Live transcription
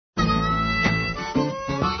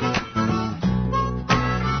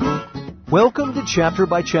Welcome to Chapter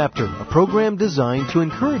by Chapter, a program designed to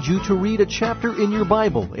encourage you to read a chapter in your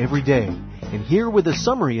Bible every day. And here with a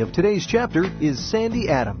summary of today's chapter is Sandy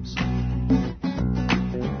Adams.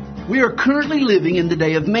 We are currently living in the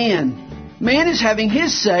day of man. Man is having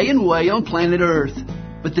his say and way on planet Earth.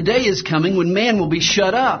 But the day is coming when man will be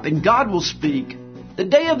shut up and God will speak. The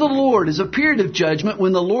day of the Lord is a period of judgment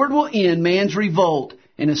when the Lord will end man's revolt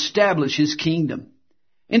and establish His kingdom.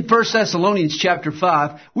 In 1 Thessalonians chapter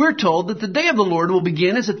 5, we're told that the day of the Lord will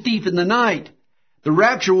begin as a thief in the night. The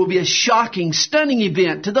rapture will be a shocking, stunning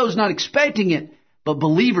event to those not expecting it, but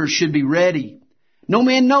believers should be ready. No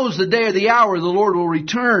man knows the day or the hour the Lord will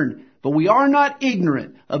return, but we are not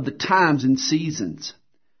ignorant of the times and seasons.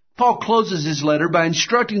 Paul closes his letter by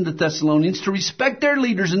instructing the Thessalonians to respect their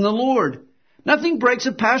leaders in the Lord. Nothing breaks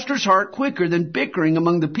a pastor's heart quicker than bickering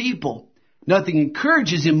among the people. Nothing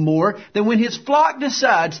encourages him more than when his flock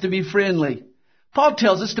decides to be friendly. Paul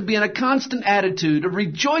tells us to be in a constant attitude of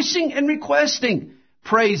rejoicing and requesting,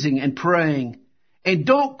 praising and praying. And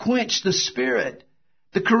don't quench the Spirit.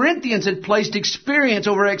 The Corinthians had placed experience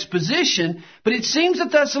over exposition, but it seems the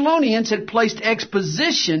Thessalonians had placed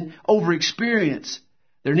exposition over experience.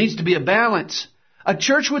 There needs to be a balance. A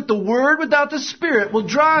church with the Word without the Spirit will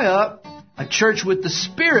dry up. A church with the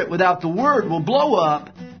Spirit without the Word will blow up.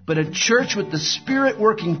 But a church with the Spirit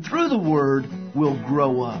working through the Word will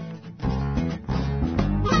grow up.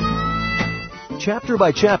 Chapter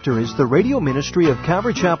by Chapter is the radio ministry of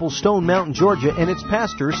Calvary Chapel, Stone Mountain, Georgia, and its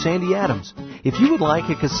pastor, Sandy Adams. If you would like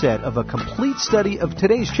a cassette of a complete study of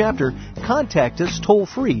today's chapter, contact us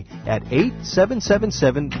toll-free at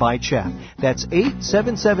 8777-BY-CHAP. That's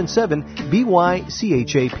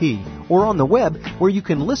 8777-BY-CHAP. Or on the web, where you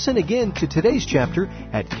can listen again to today's chapter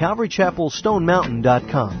at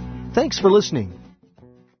calvarychapelstonemountain.com. Thanks for listening.